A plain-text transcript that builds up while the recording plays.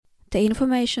The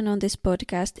information on this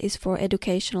podcast is for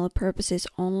educational purposes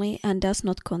only and does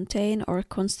not contain or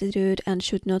constitute and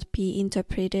should not be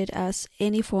interpreted as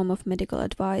any form of medical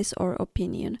advice or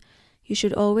opinion. You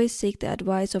should always seek the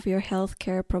advice of your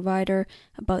healthcare provider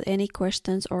about any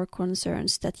questions or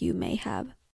concerns that you may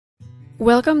have.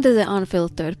 Welcome to the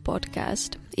Unfiltered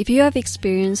podcast. If you have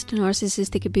experienced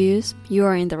narcissistic abuse, you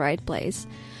are in the right place.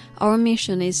 Our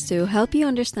mission is to help you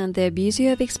understand the abuse you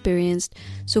have experienced,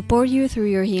 support you through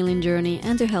your healing journey,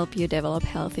 and to help you develop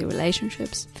healthy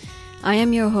relationships. I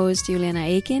am your host, Juliana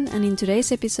Aikin, and in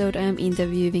today's episode I am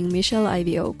interviewing Michelle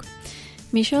Ivy Oak.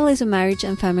 Michelle is a marriage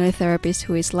and family therapist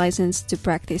who is licensed to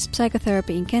practice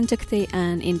psychotherapy in Kentucky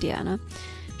and Indiana.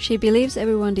 She believes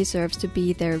everyone deserves to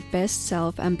be their best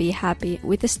self and be happy,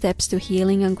 with the steps to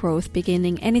healing and growth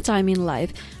beginning anytime in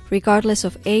life, regardless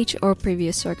of age or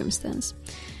previous circumstance.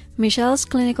 Michelle's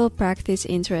clinical practice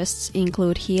interests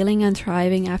include healing and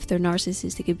thriving after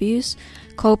narcissistic abuse,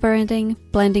 co-parenting,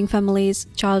 blending families,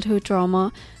 childhood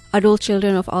trauma, adult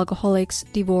children of alcoholics,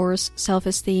 divorce,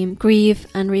 self-esteem, grief,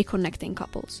 and reconnecting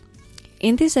couples.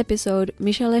 In this episode,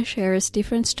 Michelle shares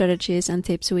different strategies and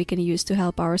tips we can use to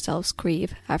help ourselves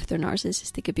grieve after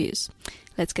narcissistic abuse.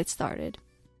 Let's get started.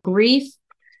 Grief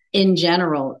in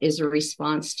general is a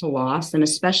response to loss, and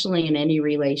especially in any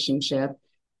relationship,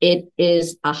 it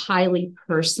is a highly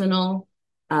personal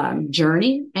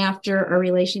journey after a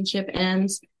relationship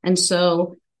ends. And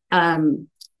so, the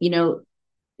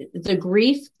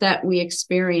grief that we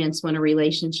experience when a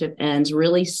relationship ends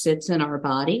really sits in our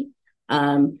body.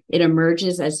 It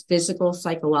emerges as physical,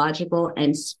 psychological,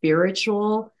 and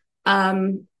spiritual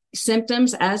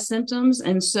symptoms.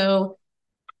 And so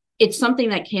it's something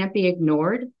that can't be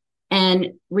ignored.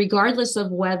 And regardless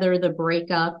of whether the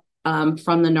breakup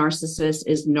from the narcissist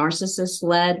is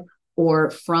narcissist-led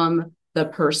or from the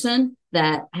person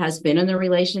that has been in the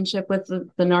relationship with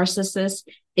the narcissist,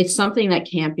 it's something that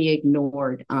can't be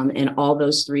ignored in all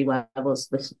those three levels: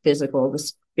 the physical, the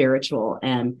spiritual,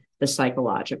 and the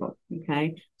psychological.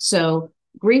 Okay. So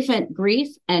grief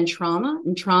and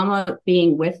trauma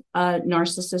being with a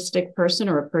narcissistic person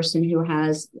or a person who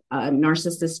has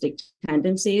narcissistic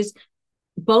tendencies,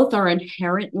 both are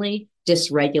inherently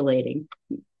dysregulating,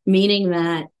 meaning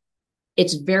that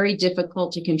it's very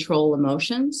difficult to control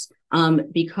emotions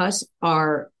because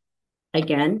our,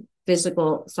 again,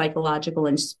 physical, psychological,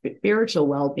 and spiritual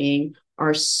well-being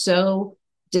are so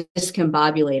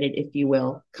discombobulated, if you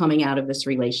will, coming out of this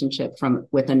relationship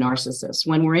with a narcissist.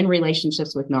 When we're in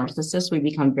relationships with narcissists, we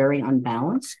become very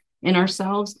unbalanced in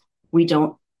ourselves. We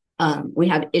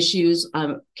have issues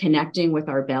connecting with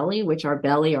our belly, which our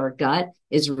gut,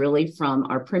 is really from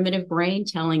our primitive brain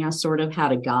telling us sort of how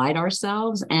to guide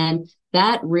ourselves. And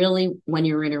that really, when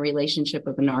you're in a relationship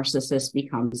with a narcissist,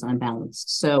 becomes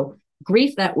unbalanced. So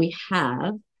grief that we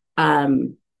have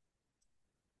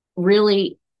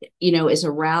really, is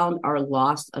around our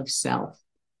loss of self,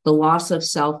 the loss of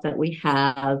self that we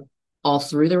have all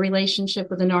through the relationship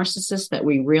with a narcissist, that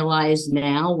we realize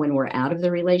now when we're out of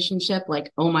the relationship,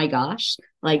 like, oh my gosh,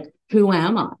 like, who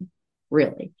am I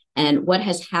really? And what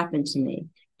has happened to me?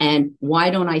 And why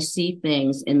don't I see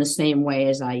things in the same way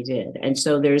as I did? And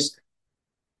so there's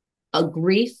a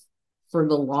grief for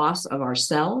the loss of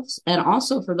ourselves and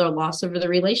also for the loss of the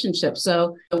relationship.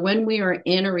 So when we are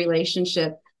in a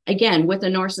relationship, again, with a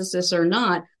narcissist or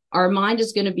not, our mind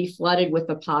is going to be flooded with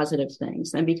the positive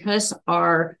things. And because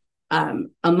our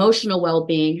emotional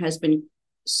well-being has been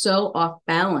so off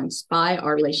balance by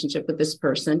our relationship with this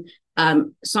person,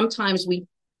 sometimes we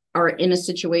are in a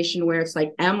situation where it's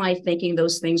like, am I thinking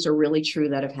those things are really true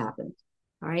that have happened?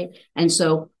 All right. And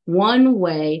so one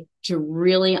way to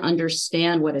really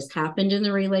understand what has happened in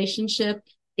the relationship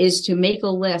is to make a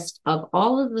list of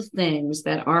all of the things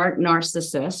that our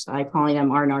narcissist, I calling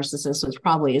them our narcissist, which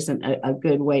probably isn't a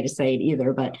good way to say it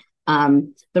either, but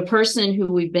the person who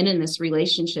we've been in this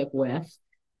relationship with,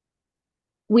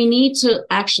 we need to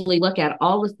actually look at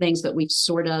all the things that we've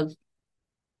sort of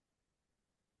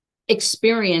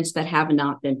experienced that have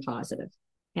not been positive.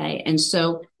 Okay. And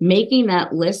so making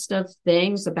that list of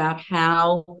things about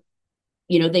how,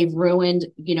 they've ruined,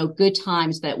 good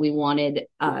times that we wanted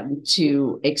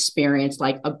to experience,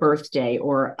 like a birthday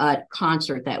or a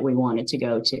concert that we wanted to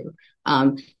go to,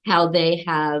 how they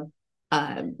have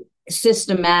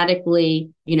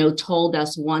systematically, told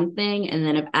us one thing and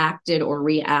then have acted or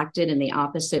reacted in the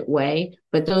opposite way.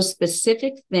 But those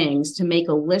specific things to make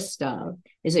a list of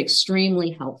is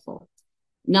extremely helpful.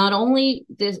 Not only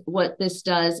what this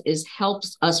does is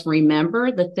helps us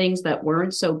remember the things that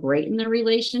weren't so great in the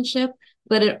relationship,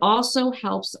 but it also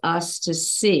helps us to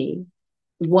see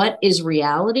what is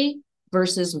reality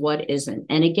versus what isn't.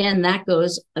 And again, that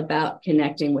goes about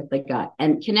connecting with the gut.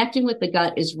 And connecting with the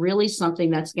gut is really something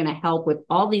that's going to help with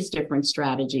all these different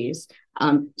strategies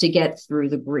to get through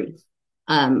the grief.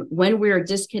 When we're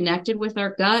disconnected with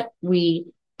our gut, we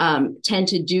tend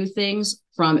to do things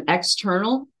from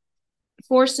external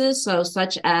forces. So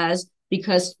such as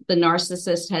because the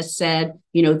narcissist has said,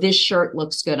 this shirt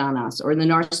looks good on us, or the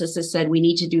narcissist said, we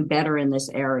need to do better in this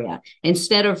area.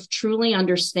 Instead of truly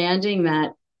understanding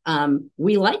that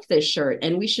we like this shirt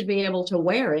and we should be able to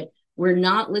wear it, we're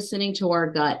not listening to our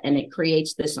gut, and it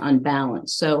creates this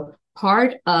unbalance. So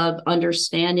part of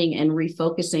understanding and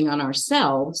refocusing on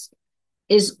ourselves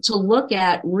is to look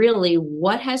at really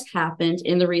what has happened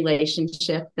in the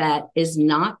relationship that is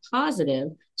not positive.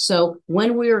 So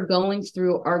when we are going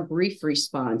through our grief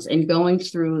response and going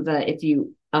through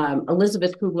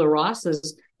Elizabeth Kubler-Ross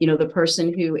is, the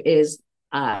person who is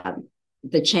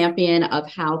the champion of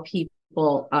how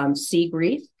people see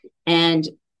grief, and,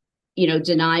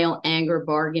 denial, anger,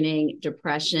 bargaining,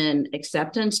 depression,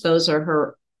 acceptance, those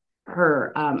are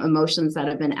her emotions that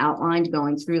have been outlined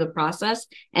going through the process.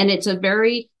 And it's a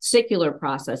very secular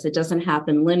process. It doesn't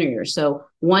happen linear. So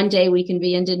one day we can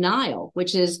be in denial,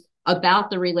 which is about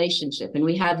the relationship. And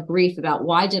we have grief about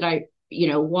why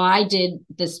did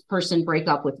this person break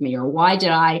up with me? Or why did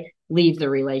I leave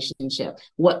the relationship?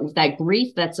 What that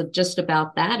grief that's just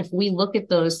about that. If we look at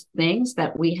those things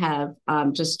that we have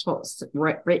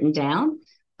written down,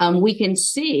 we can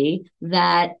see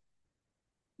that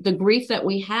the grief that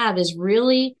we have is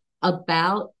really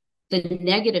about the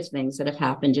negative things that have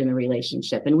happened in the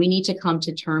relationship. And we need to come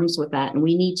to terms with that. And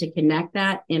we need to connect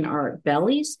that in our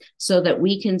bellies so that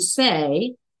we can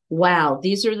say, wow,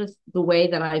 these are the way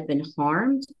that I've been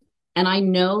harmed. And I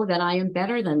know that I am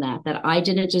better than that I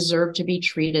didn't deserve to be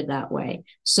treated that way.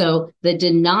 So the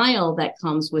denial that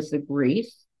comes with the grief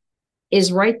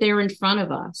is right there in front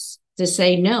of us to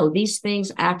say, no, these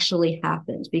things actually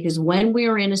happened. Because when we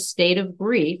are in a state of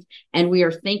grief and we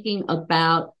are thinking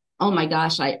about, oh my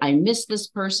gosh, I miss this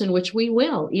person, which we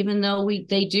will, even though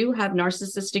they do have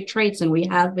narcissistic traits and we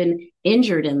have been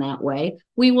injured in that way,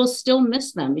 we will still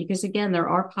miss them because, again, there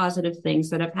are positive things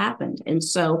that have happened. And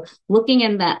so looking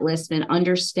in that list and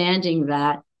understanding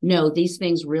that, no, these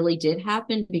things really did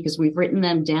happen because we've written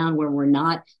them down where we're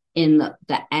not in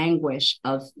the anguish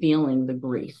of feeling the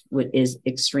grief, which is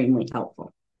extremely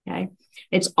helpful. Okay.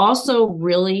 It's also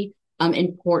really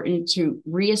important to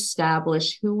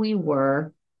reestablish who we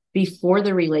were before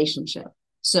the relationship.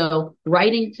 So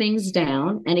writing things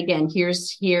down. And again, here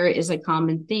is a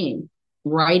common theme,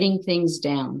 writing things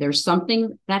down. There's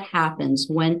something that happens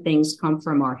when things come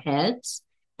from our heads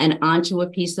and onto a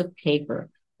piece of paper,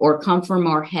 or come from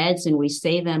our heads and we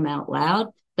say them out loud,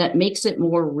 that makes it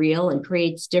more real and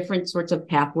creates different sorts of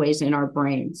pathways in our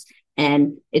brains.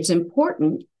 And it's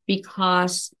important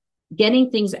because getting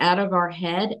things out of our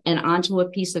head and onto a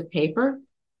piece of paper,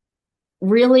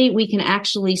 really, we can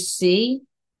actually see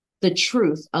the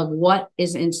truth of what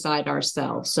is inside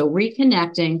ourselves. So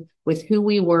reconnecting with who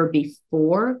we were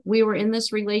before we were in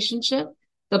this relationship,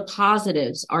 the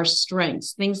positives, our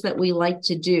strengths, things that we like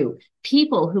to do,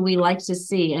 people who we like to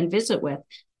see and visit with.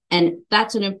 And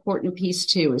that's an important piece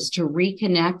too, is to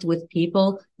reconnect with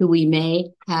people who we may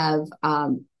have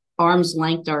arm's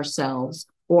length ourselves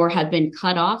or have been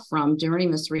cut off from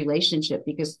during this relationship,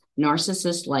 because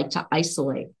narcissists like to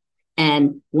isolate.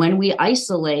 And when we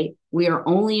isolate, we are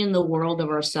only in the world of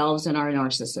ourselves and our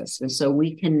narcissist. And so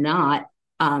we cannot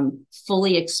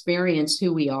fully experience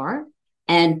who we are.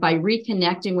 And by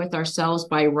reconnecting with ourselves,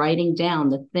 by writing down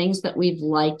the things that we've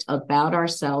liked about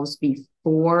ourselves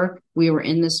before we were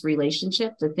in this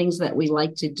relationship, the things that we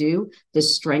like to do, the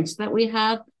strengths that we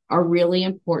have, are really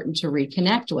important to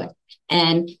reconnect with.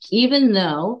 And even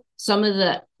though some of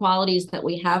the qualities that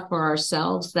we have for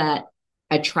ourselves that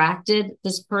attracted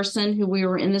this person who we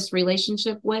were in this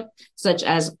relationship with, such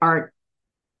as our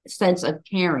sense of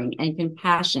caring and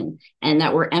compassion, and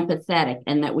that we're empathetic,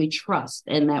 and that we trust,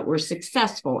 and that we're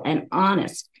successful and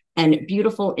honest and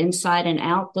beautiful inside and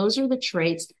out, those are the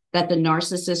traits that the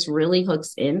narcissist really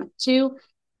hooks into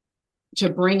to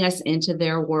bring us into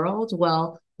their world.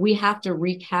 Well, we have to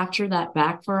recapture that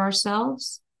back for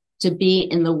ourselves to be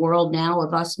in the world now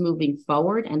of us moving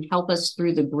forward and help us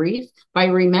through the grief by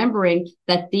remembering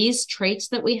that these traits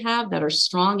that we have that are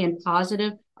strong and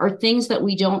positive are things that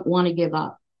we don't want to give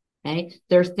up. Okay.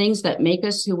 They're things that make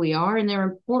us who we are, and they're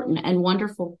important and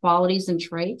wonderful qualities and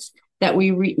traits that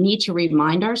we need to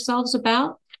remind ourselves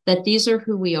about, that these are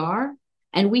who we are.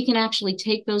 And we can actually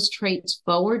take those traits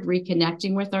forward,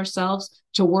 reconnecting with ourselves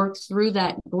to work through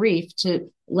that grief,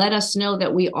 to let us know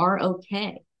that we are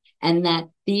okay. and that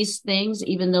these things,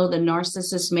 even though the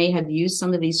narcissist may have used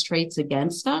some of these traits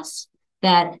against us,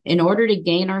 that in order to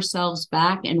gain ourselves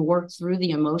back and work through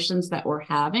the emotions that we're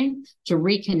having, to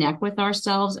reconnect with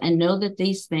ourselves and know that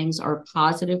these things are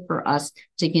positive for us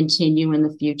to continue in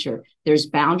the future. There's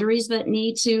boundaries that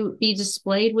need to be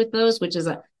displayed with those, which is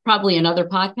probably another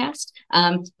podcast.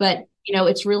 But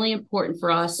it's really important for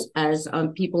us as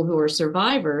people who are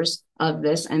survivors of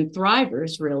this and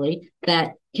thrivers, really,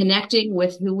 that connecting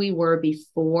with who we were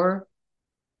before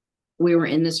we were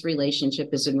in this relationship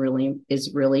is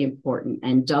really important,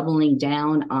 and doubling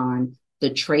down on the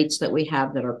traits that we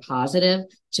have that are positive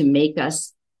to make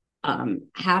us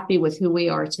happy with who we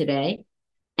are today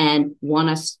and want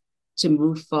us to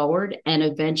move forward and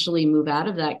eventually move out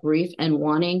of that grief and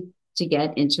wanting to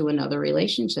get into another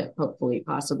relationship, hopefully,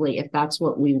 possibly, if that's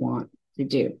what we want to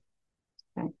do.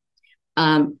 Okay.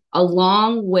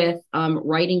 Along with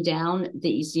writing down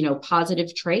these,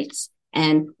 positive traits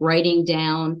and writing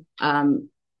down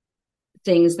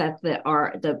things that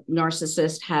the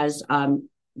narcissist has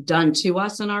done to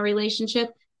us in our relationship,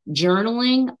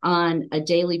 journaling on a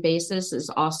daily basis is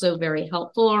also very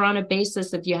helpful, or on a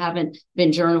basis, if you haven't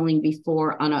been journaling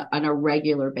before, on a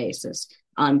regular basis.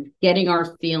 Getting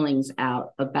our feelings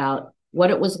out about what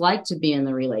it was like to be in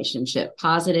the relationship,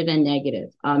 positive and negative.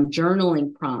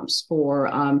 Journaling prompts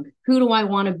for who do I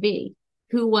want to be?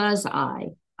 Who was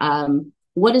I?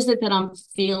 What is it that I'm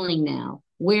feeling now?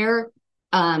 Where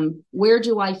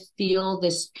do I feel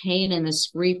this pain and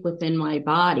this grief within my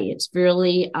body? It's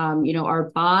really, our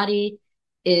body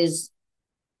is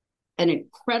an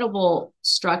incredible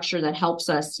structure that helps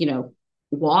us,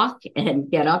 walk and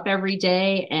get up every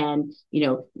day and,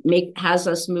 has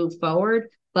us move forward.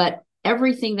 But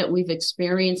everything that we've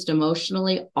experienced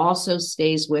emotionally also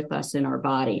stays with us in our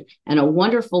body. And a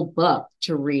wonderful book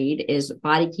to read is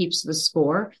Body Keeps the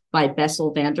Score by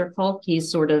Bessel van der Kolk.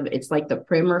 It's like the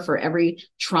primer for every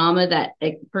trauma that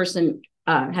a person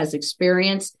has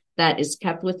experienced that is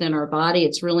kept within our body.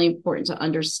 It's really important to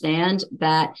understand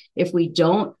that if we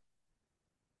don't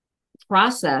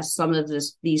process some of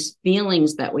these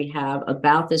feelings that we have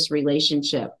about this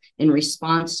relationship in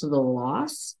response to the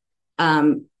loss,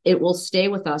 it will stay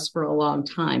with us for a long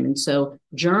time. And so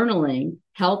journaling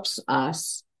helps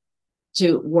us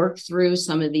to work through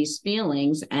some of these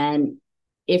feelings. And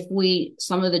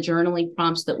some of the journaling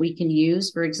prompts that we can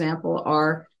use, for example,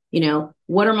 are,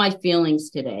 what are my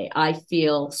feelings today? I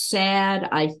feel sad.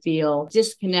 I feel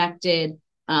disconnected.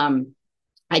 I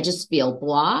just feel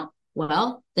blah.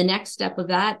 Well, the next step of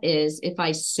that is, if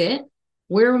I sit,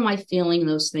 where am I feeling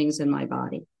those things in my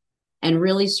body? And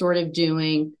really sort of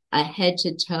doing a head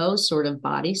to toe sort of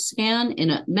body scan in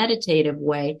a meditative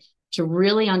way to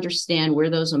really understand where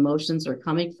those emotions are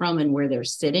coming from and where they're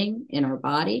sitting in our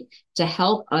body, to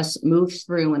help us move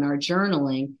through in our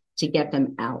journaling to get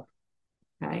them out.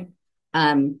 Okay.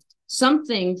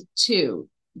 Something too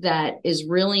that is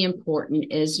really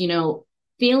important is,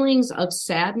 feelings of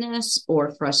sadness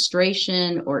or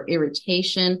frustration or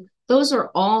irritation. Those are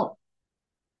all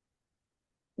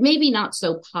maybe not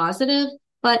so positive,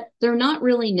 but they're not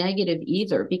really negative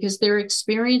either, because they're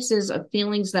experiences of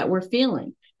feelings that we're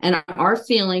feeling. And our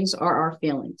feelings are our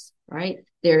feelings, right?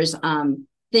 There's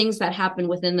things that happen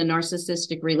within the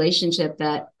narcissistic relationship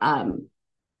that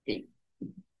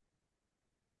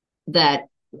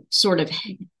sort of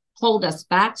hold us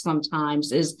back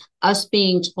sometimes, is us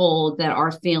being told that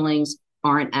our feelings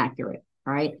aren't accurate,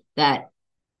 right? That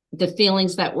the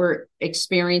feelings that we're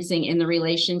experiencing in the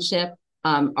relationship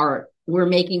we're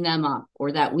making them up,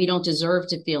 or that we don't deserve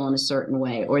to feel in a certain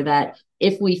way, or that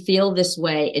if we feel this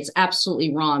way, it's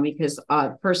absolutely wrong because a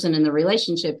person in the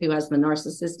relationship who has the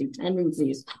narcissistic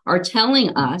tendencies are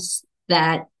telling us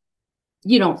that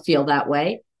you don't feel that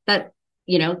way, that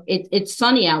it's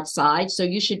sunny outside, so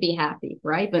you should be happy,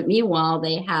 right? But meanwhile,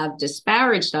 they have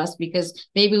disparaged us because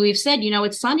maybe we've said,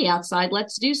 it's sunny outside,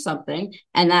 let's do something.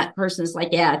 And that person's like,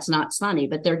 yeah, it's not sunny,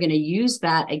 but they're going to use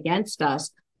that against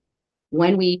us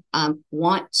when we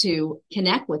want to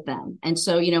connect with them. And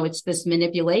so, it's this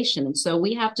manipulation. And so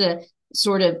we have to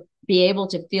sort of be able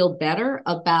to feel better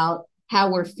about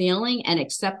how we're feeling and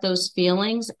accept those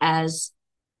feelings as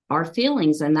our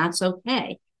feelings, and that's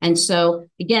okay. And so,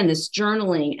 again, this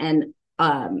journaling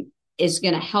is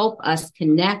going to help us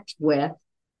connect with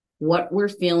what we're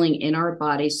feeling in our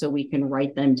body so we can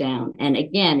write them down. And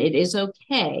again, it is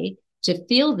okay to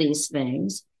feel these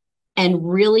things and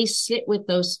really sit with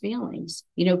those feelings.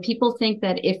 People think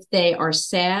that if they are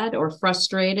sad or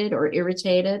frustrated or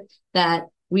irritated, that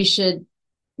we should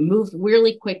move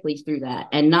really quickly through that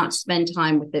and not spend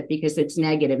time with it because it's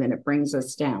negative and it brings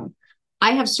us down.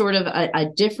 I have sort of a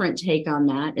different take on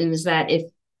that, and is that if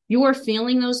you are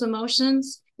feeling those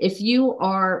emotions, if you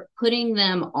are putting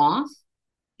them off,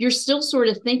 you're still sort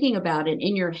of thinking about it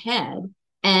in your head,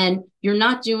 and you're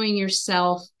not doing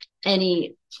yourself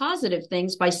any positive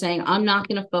things by saying, I'm not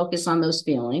going to focus on those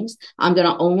feelings. I'm going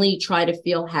to only try to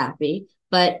feel happy.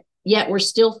 But yet we're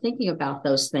still thinking about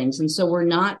those things. And so we're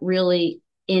not really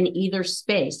in either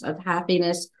space of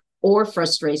happiness or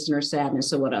frustration or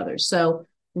sadness or what others. So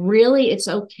really, it's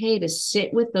okay to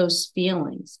sit with those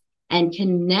feelings and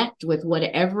connect with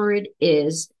whatever it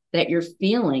is that you're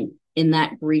feeling in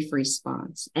that grief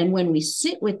response. And when we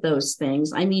sit with those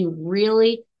things, I mean,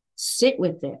 really sit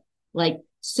with it. Like,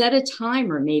 set a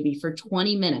timer maybe for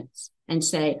 20 minutes and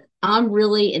say, I'm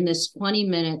really in this 20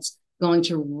 minutes going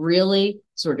to really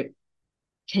sort of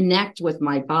connect with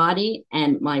my body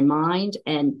and my mind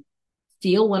and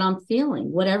feel what I'm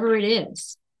feeling, whatever it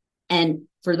is. And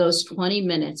for those 20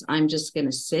 minutes, I'm just going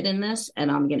to sit in this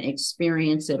and I'm going to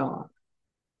experience it all.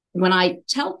 When I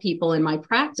tell people in my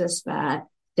practice that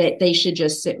they should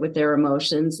just sit with their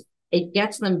emotions, it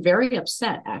gets them very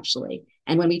upset, actually.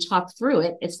 And when we talk through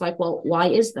it, it's like, well, why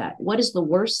is that? What is the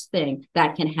worst thing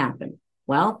that can happen?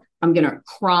 Well, I'm going to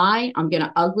cry. I'm going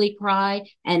to ugly cry.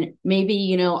 And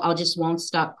maybe, I'll just won't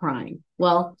stop crying.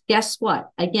 Well, guess what?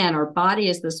 Again, our body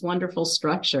is this wonderful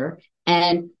structure,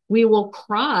 and we will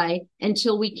cry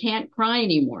until we can't cry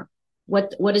anymore.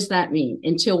 What does that mean?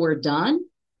 Until we're done,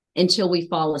 until we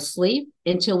fall asleep,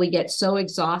 until we get so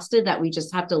exhausted that we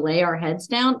just have to lay our heads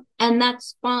down. And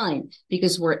that's fine,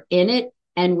 because we're in it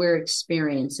and we're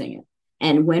experiencing it.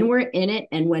 And when we're in it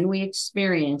and when we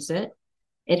experience it,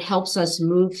 it helps us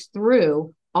move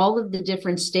through all of the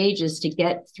different stages to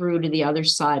get through to the other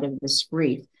side of this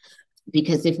grief.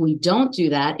 Because if we don't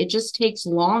do that, it just takes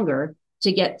longer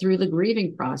to get through the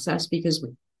grieving process, because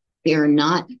we are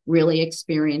not really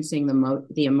experiencing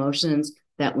the emotions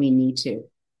that we need to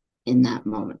in that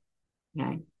moment.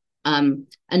 Okay.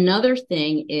 Another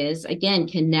thing is, again,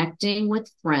 connecting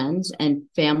with friends and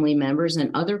family members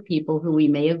and other people who we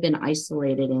may have been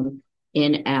isolated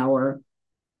in our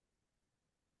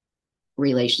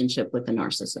relationship with the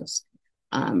narcissist.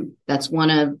 That's one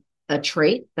of a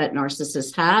trait that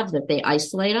narcissists have, that they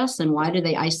isolate us. And why do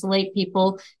they isolate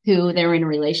people who they're in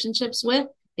relationships with?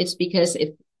 It's because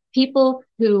if people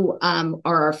who are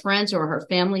our friends or our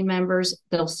family members,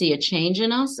 they'll see a change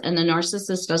in us, and the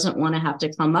narcissist doesn't want to have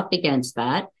to come up against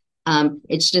that.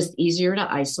 It's just easier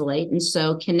to isolate. And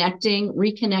so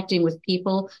reconnecting with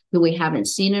people who we haven't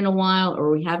seen in a while,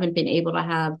 or we haven't been able to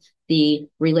have the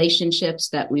relationships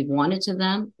that we've wanted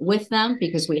with them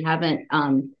because we haven't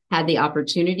had the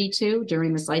opportunity to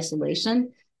during this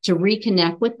isolation. To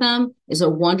reconnect with them is a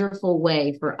wonderful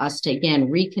way for us to, again,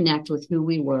 reconnect with who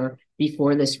we were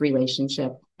before this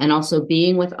relationship. And also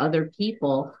being with other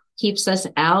people keeps us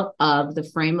out of the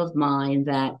frame of mind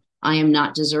that I am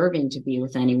not deserving to be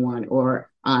with anyone,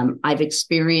 or I've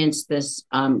experienced this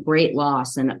great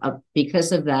loss. And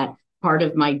because of that, part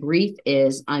of my grief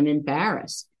is I'm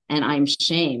embarrassed and I'm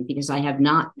shamed because I have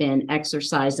not been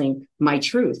exercising my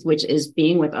truth, which is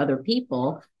being with other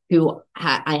people who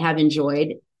I have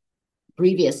enjoyed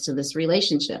previous to this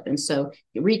relationship. And so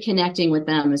reconnecting with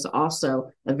them is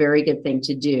also a very good thing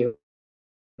to do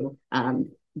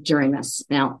during this.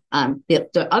 Now,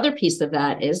 the other piece of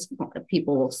that is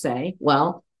people will say,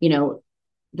 well,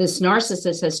 this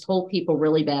narcissist has told people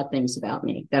really bad things about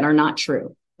me that are not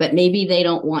true, but maybe they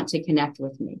don't want to connect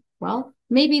with me. Well,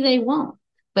 maybe they won't.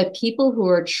 But people who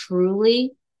are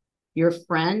truly your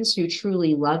friends, who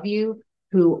truly love you,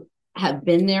 who have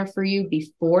been there for you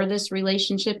before this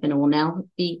relationship and will now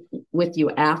be with you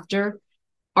after,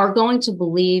 are going to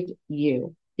believe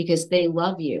you because they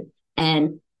love you.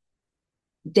 And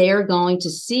they're going to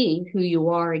see who you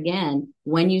are again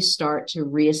when you start to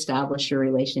reestablish your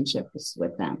relationship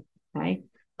with them. Okay.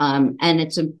 And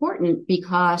it's important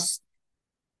because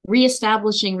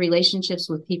reestablishing relationships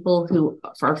with people who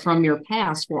are from your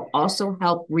past will also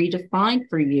help redefine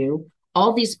for you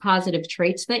all these positive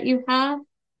traits that you have,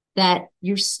 that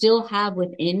you still have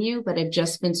within you, but have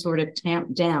just been sort of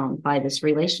tamped down by this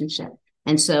relationship.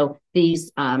 And so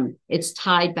it's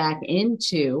tied back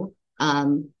into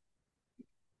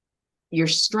your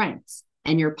strengths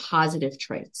and your positive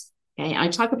traits. Okay. I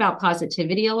talk about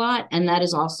positivity a lot, and that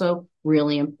is also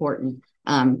really important.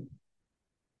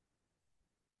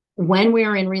 When we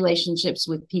are in relationships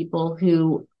with people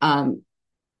who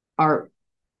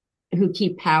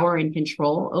keep power and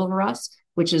control over us,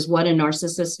 which is what a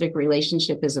narcissistic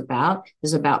relationship is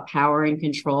about power and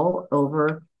control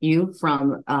over you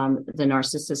from the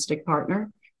narcissistic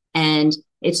partner. And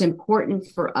it's important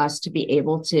for us to be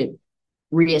able to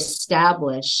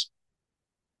reestablish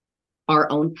our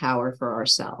own power for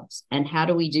ourselves. And how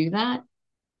do we do that?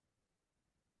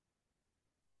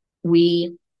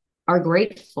 We are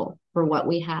grateful for what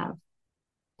we have.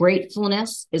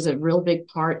 Gratefulness is a real big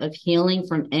part of healing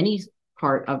from any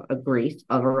part of a grief,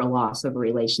 of a loss of a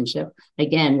relationship.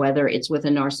 Again, whether it's with a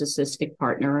narcissistic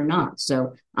partner or not.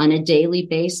 So on a daily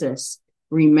basis,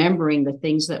 remembering the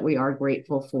things that we are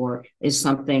grateful for is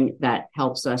something that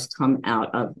helps us come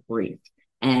out of grief.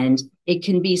 And it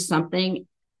can be something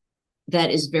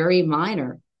that is very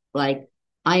minor. Like,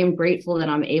 I am grateful that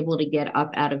I'm able to get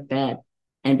up out of bed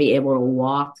and be able to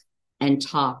walk and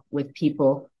talk with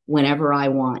people whenever I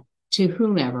want, to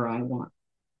whomever I want,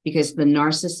 because the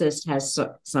narcissist has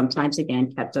sometimes,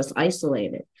 again, kept us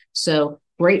isolated. So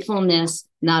gratefulness,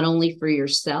 not only for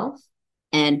yourself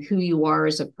and who you are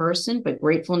as a person, but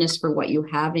gratefulness for what you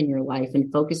have in your life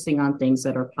and focusing on things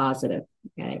that are positive.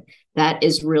 Okay. That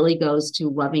is really goes to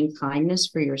loving kindness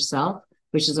for yourself,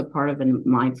 which is a part of a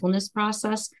mindfulness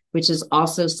process, which is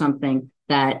also something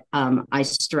that I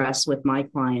stress with my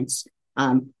clients.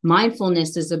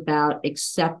 Mindfulness is about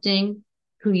accepting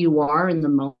who you are in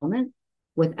the moment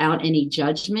without any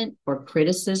judgment or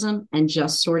criticism, and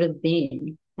just sort of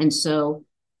being. And so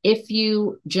if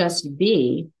you just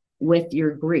be with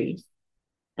your grief,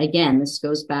 again, this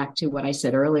goes back to what I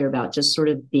said earlier about just sort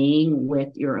of being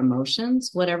with your emotions,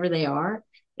 whatever they are.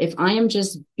 If I am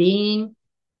just being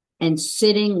and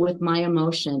sitting with my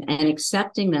emotion and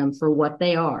accepting them for what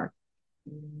they are,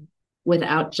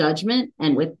 without judgment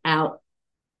and without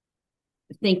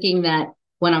thinking that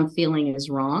what I'm feeling is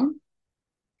wrong,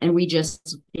 and we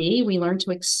just be, we learn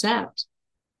to accept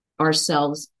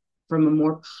ourselves from a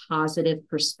more positive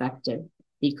perspective,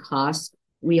 because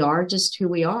we are just who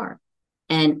we are.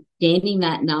 And gaining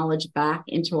that knowledge back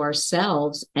into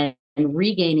ourselves and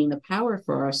regaining the power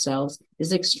for ourselves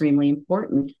is extremely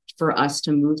important for us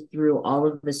to move through all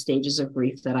of the stages of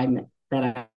grief that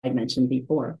I mentioned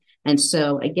before. And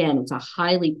so, again, it's a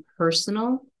highly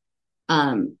personal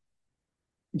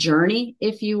journey,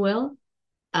 if you will.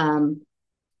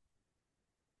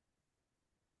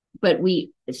 But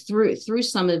we, through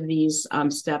some of these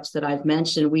steps that I've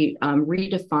mentioned, we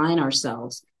redefine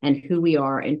ourselves and who we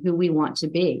are and who we want to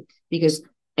be. Because,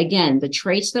 again, the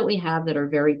traits that we have that are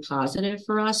very positive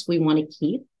for us, we want to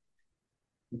keep.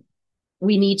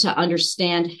 We need to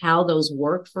understand how those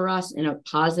work for us in a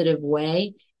positive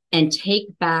way and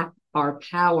take back our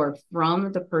power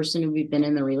from the person who we've been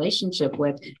in the relationship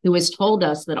with, who has told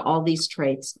us that all these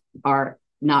traits are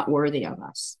not worthy of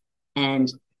us.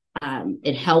 And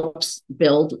it helps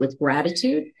build with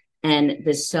gratitude and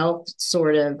the self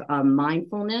sort of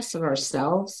mindfulness of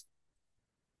ourselves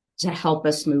to help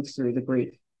us move through the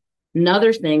grief.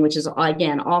 Another thing, which is,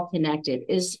 again, all connected,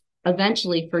 is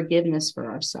eventually forgiveness for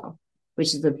ourselves,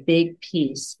 which is a big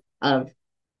piece of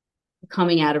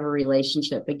coming out of a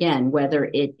relationship. Again, whether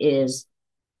it is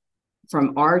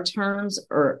from our terms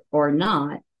or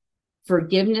not,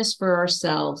 forgiveness for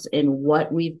ourselves in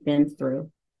what we've been through,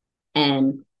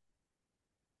 and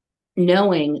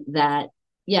knowing that,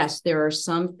 yes, there are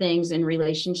some things in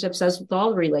relationships, as with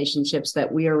all relationships,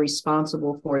 that we are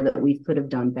responsible for that we could have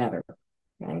done better.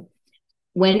 Okay.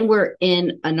 When we're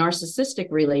in a narcissistic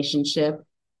relationship,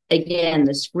 again,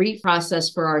 this grief process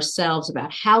for ourselves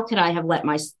about how could I have let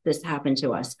this happen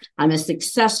to us? I'm a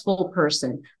successful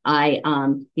person.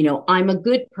 I'm a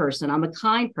good person. I'm a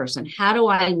kind person. How do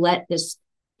I let this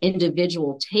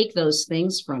individual take those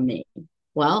things from me?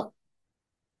 Well,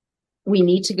 we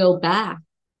need to go back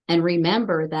and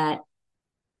remember that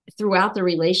throughout the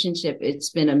relationship, it's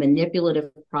been a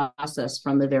manipulative process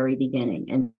from the very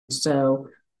beginning. And so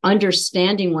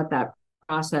understanding what that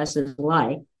process is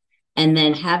like, and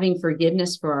then having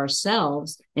forgiveness for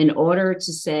ourselves in order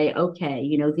to say,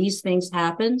 okay, these things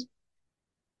happened.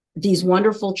 These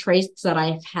wonderful traits that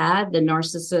I've had, the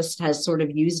narcissist has sort of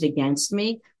used against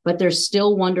me, but they're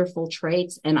still wonderful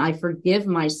traits. And I forgive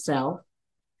myself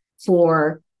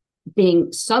for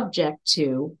being subject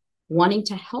to wanting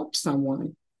to help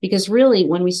someone. Because really,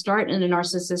 when we start in a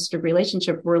narcissistic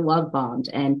relationship, we're love bombed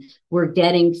and we're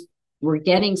getting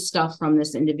stuff from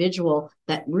this individual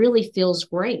that really feels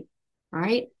great,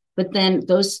 right? But then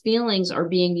those feelings are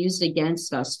being used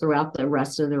against us throughout the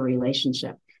rest of the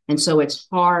relationship. And so it's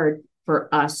hard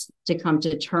for us to come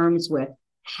to terms with,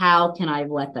 how can I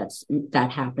let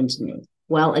that happen to me?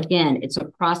 Well, again, it's a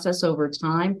process over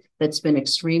time that's been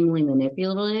extremely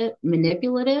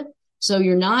manipulative. So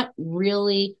you're not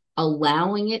really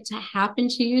allowing it to happen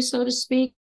to you, so to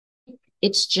speak.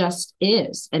 It's just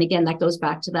is. And again, that goes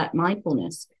back to that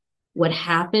mindfulness. What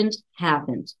happened,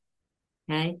 happened.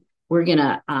 Okay. We're going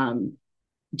to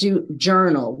do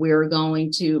journal. We're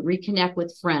going to reconnect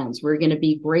with friends. We're going to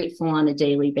be grateful on a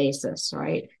daily basis,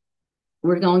 right?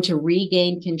 We're going to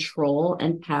regain control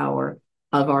and power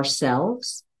of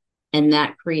ourselves. And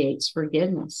that creates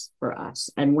forgiveness for us.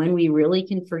 And when we really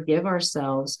can forgive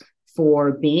ourselves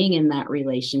for being in that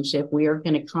relationship, we are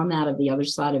going to come out of the other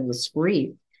side of this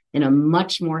grief in a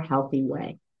much more healthy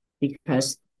way,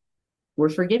 because we're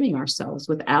forgiving ourselves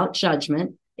without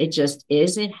judgment. It just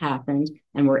is, it happened,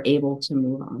 and we're able to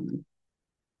move on.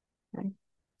 Okay.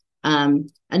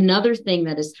 Another thing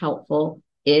that is helpful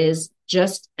is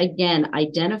just, again,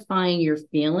 identifying your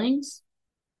feelings,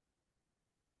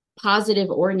 positive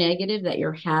or negative, that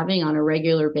you're having on a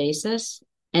regular basis,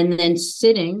 and then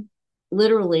sitting,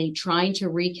 literally trying to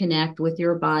reconnect with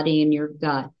your body and your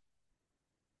gut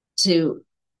to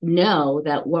know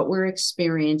that what we're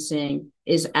experiencing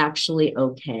is actually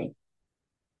okay.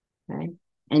 Okay.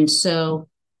 And so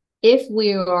if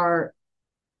we are,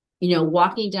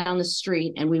 walking down the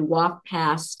street and we walk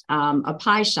past a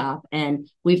pie shop, and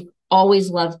we've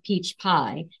always loved peach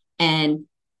pie. And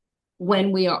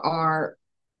when we are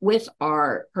with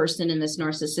our person in this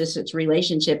narcissistic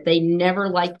relationship, they never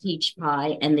like peach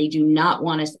pie and they do not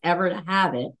want us ever to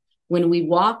have it. When we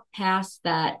walk past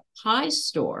that pie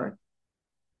store,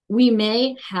 we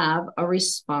may have a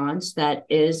response that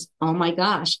is, oh my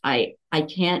gosh, I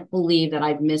can't believe that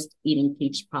I've missed eating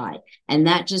peach pie. And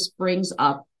that just brings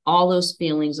up all those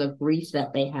feelings of grief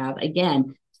that they have,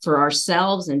 again, for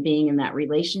ourselves and being in that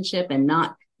relationship and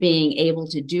not being able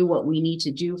to do what we need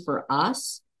to do for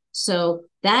us. So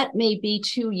that may be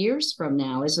 2 years from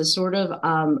now as a sort of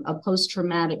a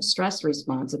post-traumatic stress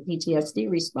response, a PTSD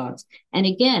response. And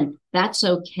again, that's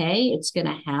okay. It's going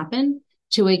to happen.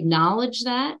 To acknowledge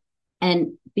that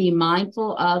and be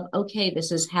mindful of, okay, this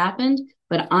has happened,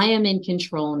 but I am in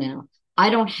control now. I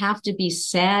don't have to be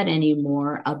sad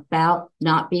anymore about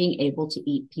not being able to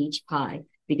eat peach pie,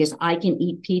 because I can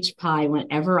eat peach pie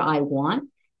whenever I want.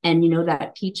 And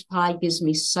that peach pie gives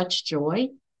me such joy,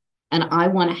 and I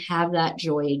want to have that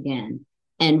joy again.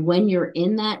 And when you're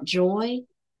in that joy,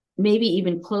 maybe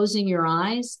even closing your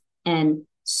eyes and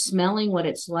smelling what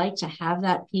it's like to have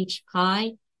that peach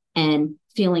pie and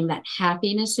feeling that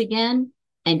happiness again,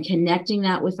 and connecting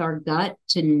that with our gut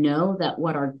to know that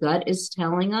what our gut is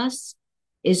telling us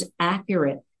is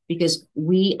accurate, because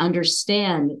we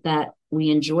understand that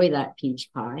we enjoy that peach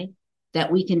pie,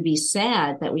 that we can be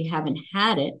sad that we haven't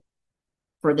had it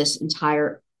for this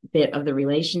entire bit of the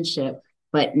relationship,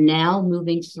 but now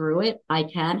moving through it, I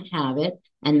can have it.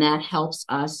 And that helps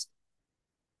us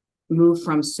move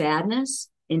from sadness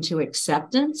into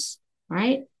acceptance,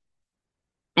 right?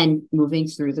 And moving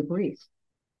through the grief.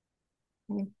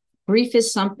 Okay. Grief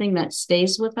is something that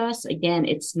stays with us. Again,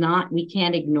 we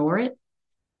can't ignore it.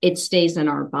 It stays in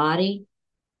our body.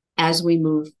 As we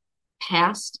move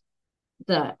past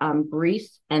the grief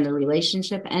and the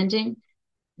relationship ending,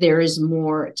 there is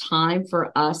more time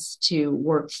for us to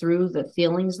work through the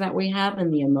feelings that we have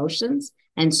and the emotions.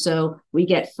 And so we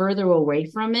get further away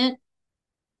from it,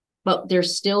 but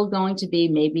there's still going to be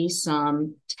maybe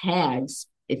some tags,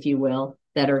 if you will,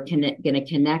 that are going to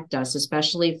connect us,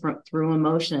 especially through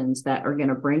emotions that are going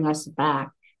to bring us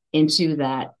back into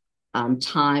that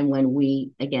time when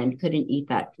we, again, couldn't eat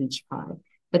that peach pie.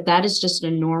 But that is just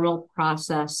a normal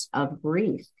process of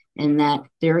grief, and that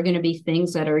there are going to be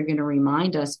things that are going to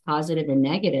remind us, positive and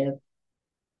negative,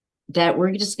 that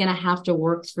we're just going to have to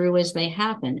work through as they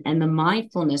happen. And the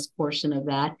mindfulness portion of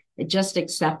that, just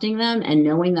accepting them and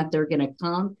knowing that they're going to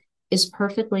come, is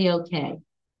perfectly okay.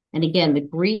 And again, the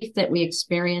grief that we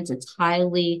experience, it's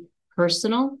highly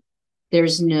personal.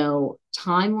 There's no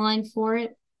timeline for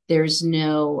it. There's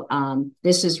no,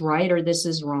 this is right or this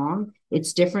is wrong.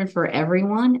 It's different for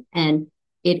everyone. And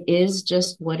it is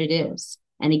just what it is.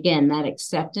 And again, that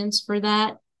acceptance for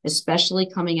that, especially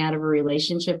coming out of a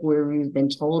relationship where we've been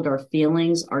told our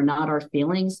feelings are not our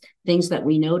feelings, things that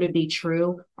we know to be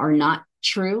true are not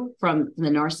true from the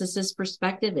narcissist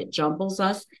perspective. It jumbles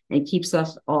us and keeps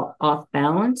us off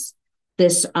balance.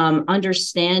 This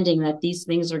understanding that these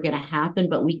things are going to happen,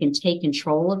 but we can take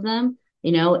control of them.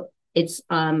 It's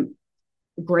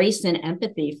grace and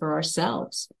empathy for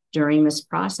ourselves during this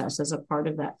process as a part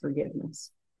of that forgiveness.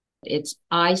 It's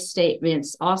I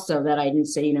statements also that I didn't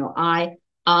say,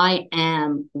 I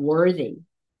am worthy.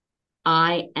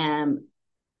 I am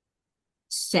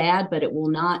sad, but it will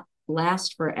not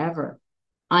last forever.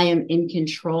 I am in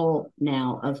control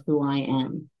now of who I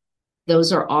am.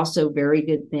 Those are also very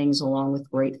good things along with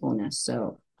gratefulness.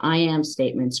 So I am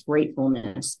statements,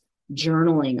 gratefulness,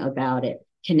 journaling about it,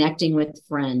 connecting with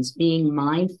friends, being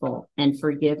mindful, and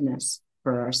forgiveness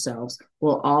for ourselves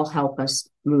will all help us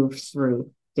move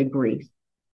through the grief.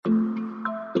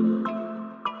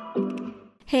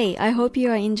 Hey, I hope you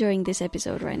are enjoying this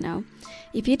episode right now.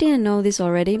 If you didn't know this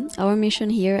already, our mission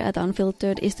here at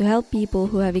Unfiltered is to help people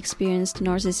who have experienced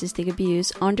narcissistic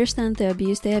abuse understand the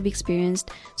abuse they have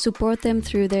experienced, support them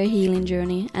through their healing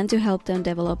journey, and to help them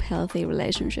develop healthy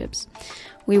relationships.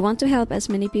 We want to help as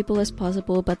many people as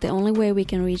possible, but the only way we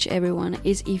can reach everyone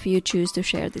is if you choose to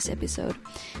share this episode.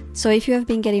 So if you have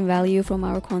been getting value from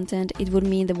our content, it would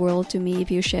mean the world to me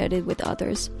if you shared it with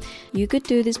others. You could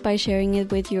do this by sharing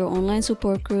it with your online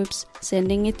support groups,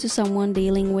 sending it to someone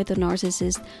dealing with a narcissist,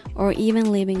 or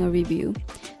even leaving a review.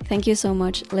 Thank you so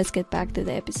much. Let's get back to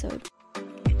the episode.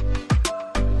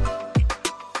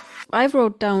 I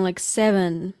wrote down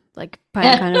 7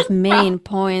 kind of main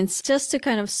points just to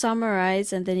kind of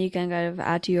summarize, and then you can kind of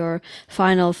add your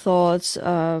final thoughts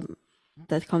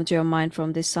that come to your mind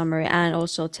from this summary, and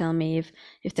also tell me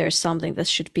if there's something that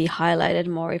should be highlighted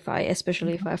more,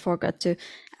 especially if I forgot to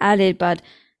add it. But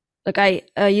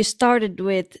you started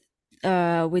with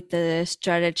the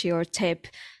strategy or tip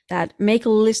that make a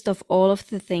list of all of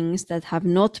the things that have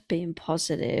not been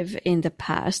positive in the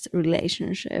past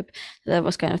relationship. That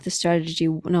was kind of the strategy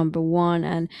number 1.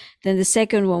 And then the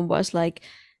second one was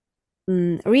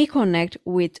reconnect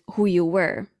with who you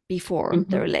were before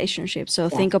the relationship. So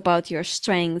think about your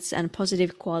strengths and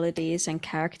positive qualities and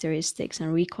characteristics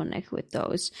and reconnect with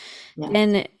those.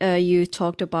 Then you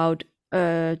talked about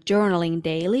journaling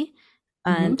daily.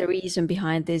 And the reason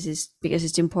behind this is because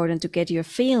it's important to get your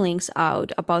feelings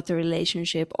out about the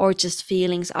relationship, or just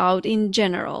feelings out in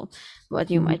general, what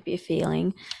you might be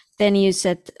feeling. Then you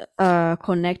said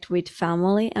connect with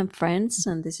family and friends.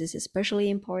 And this is especially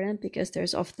important because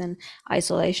there's often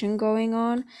isolation going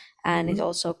on. And it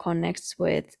also connects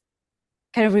with,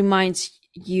 kind of reminds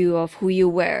you of who you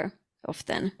were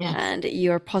often. And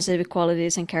your positive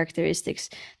qualities and characteristics,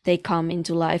 they come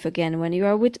into life again when you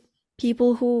are with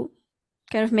people who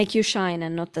kind of make you shine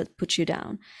and not that put you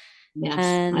down. Yes,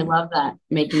 and I love that.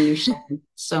 Making you shine.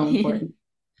 So important.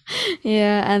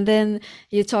 And then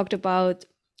you talked about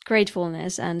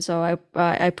gratefulness. And so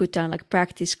I put down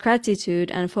practice gratitude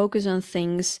and focus on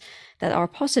things that are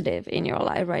positive in your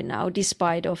life right now,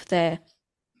 despite of the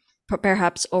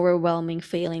perhaps overwhelming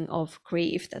feeling of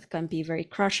grief that can be very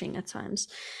crushing at times.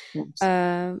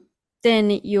 Then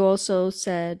you also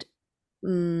said,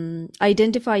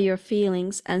 identify your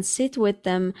feelings and sit with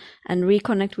them and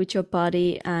reconnect with your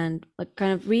body, and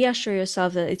kind of reassure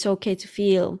yourself that it's okay to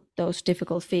feel those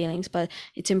difficult feelings, but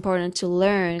it's important to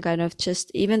learn kind of just,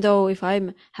 even though if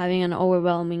I'm having an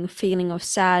overwhelming feeling of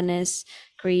sadness,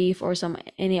 grief, or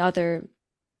any other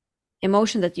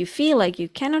emotion that you feel like you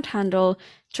cannot handle,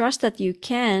 trust that you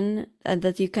can, and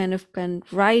that you kind of can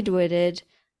ride with it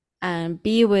and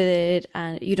be with it,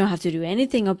 and you don't have to do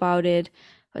anything about it,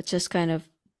 but just kind of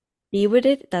be with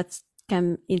it. That's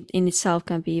in itself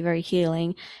can be very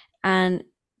healing. And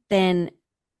then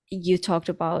you talked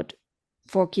about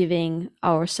forgiving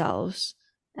ourselves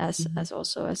as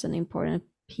also as an important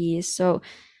piece. So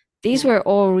these were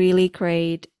all really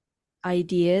great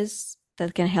ideas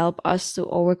that can help us to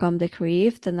overcome the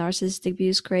grief that narcissistic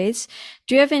abuse creates.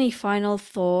 Do you have any final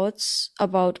thoughts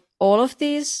about all of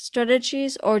these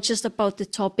strategies, or just about the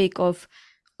topic of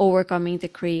overcoming the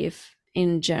grief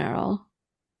in general?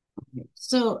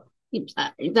 So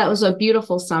that was a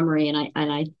beautiful summary, and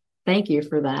I thank you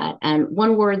for that. And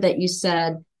one word that you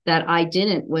said that I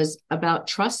didn't was about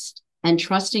trust and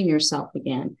trusting yourself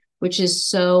again, which is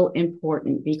so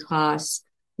important, because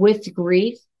with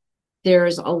grief,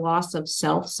 there's a loss of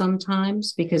self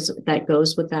sometimes, because that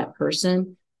goes with that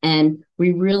person. And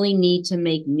we really need to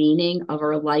make meaning of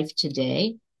our life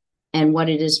today and what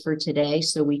it is for today,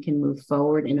 so we can move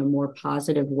forward in a more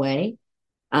positive way.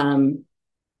 In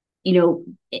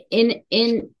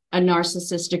a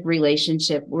narcissistic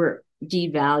relationship, we're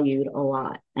devalued a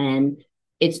lot, and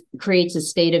it creates a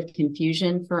state of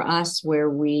confusion for us where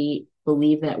we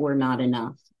believe that we're not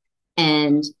enough.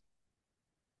 And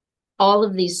all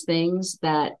of these things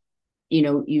that,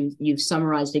 you've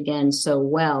summarized again so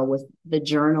well with the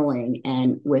journaling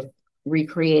and with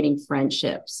recreating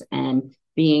friendships and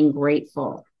being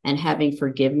grateful and having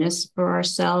forgiveness for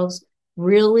ourselves,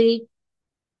 really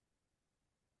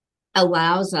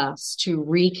allows us to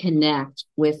reconnect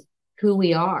with who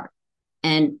we are,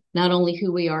 and not only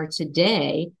who we are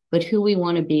today, but who we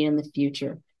want to be in the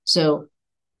future. So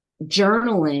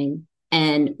journaling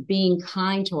and being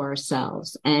kind to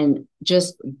ourselves and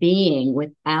just being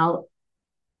without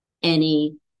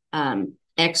any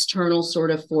external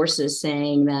sort of forces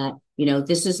saying that,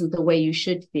 this isn't the way you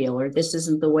should feel, or this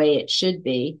isn't the way it should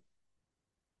be.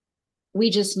 We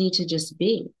just need to just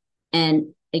be.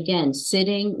 And again,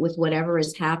 sitting with whatever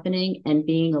is happening and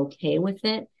being okay with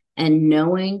it and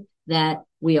knowing that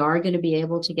we are going to be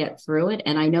able to get through it.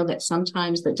 And I know that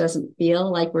sometimes that doesn't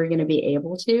feel like we're going to be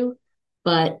able to,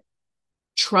 but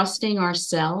trusting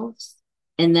ourselves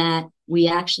and that we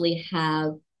actually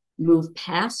have moved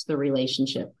past the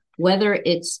relationship, whether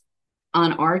it's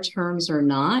on our terms or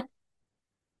not,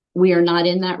 we are not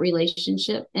in that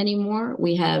relationship anymore.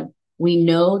 We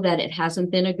know that it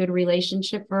hasn't been a good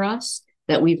relationship for us,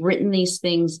 that we've written these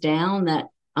things down, that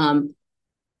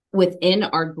within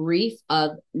our grief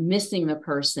of missing the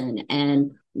person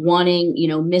and wanting,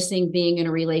 missing being in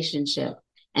a relationship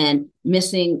and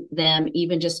missing them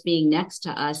even just being next to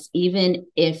us, even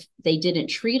if they didn't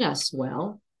treat us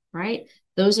well, right?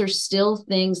 Those are still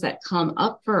things that come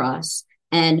up for us.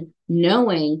 And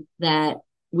knowing that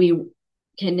we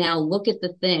can now look at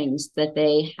the things that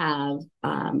they have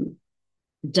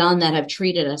done that have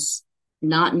treated us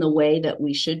not in the way that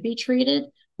we should be treated,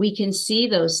 we can see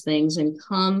those things and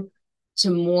come to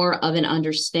more of an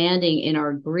understanding in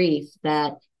our grief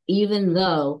that even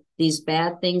though these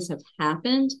bad things have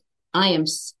happened, I am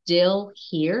still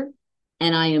here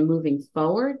and I am moving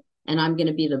forward and I'm going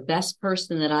to be the best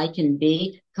person that I can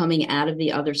be coming out of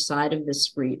the other side of this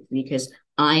grief, because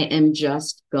I am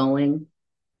just going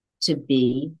to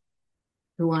be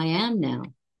who I am now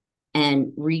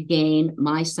and regain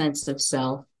my sense of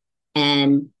self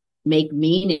and make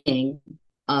meaning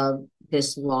of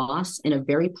this loss in a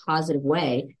very positive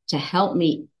way to help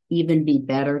me even be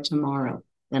better tomorrow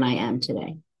than I am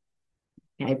today.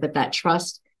 Okay. But that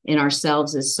trust in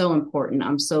ourselves is so important.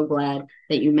 I'm so glad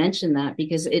that you mentioned that,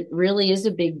 because it really is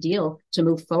a big deal to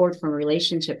move forward from a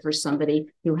relationship for somebody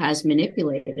who has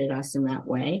manipulated us in that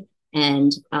way.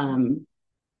 And,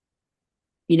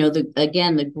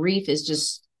 the grief is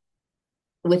just,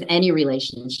 with any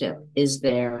relationship, is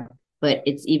there, but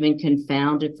it's even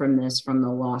confounded from the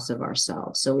loss of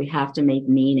ourselves. So we have to make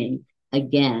meaning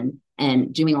again,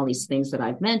 and doing all these things that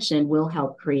I've mentioned will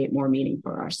help create more meaning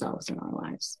for ourselves in our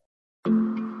lives.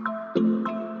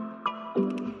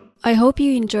 I hope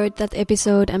you enjoyed that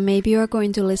episode, and maybe you are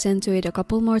going to listen to it a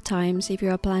couple more times if you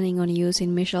are planning on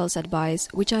using Michelle's advice,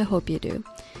 which I hope you do.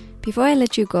 Before I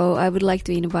let you go, I would like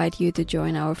to invite you to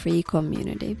join our free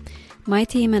community. My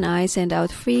team and I send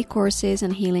out free courses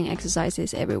and healing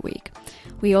exercises every week.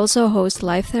 We also host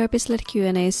live therapist-led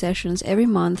Q&A sessions every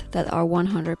month that are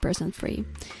 100% free.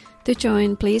 To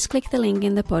join, please click the link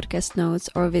in the podcast notes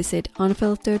or visit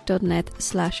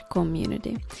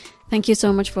unfiltered.net/community. Thank you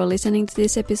so much for listening to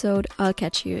this episode. I'll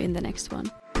catch you in the next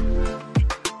one.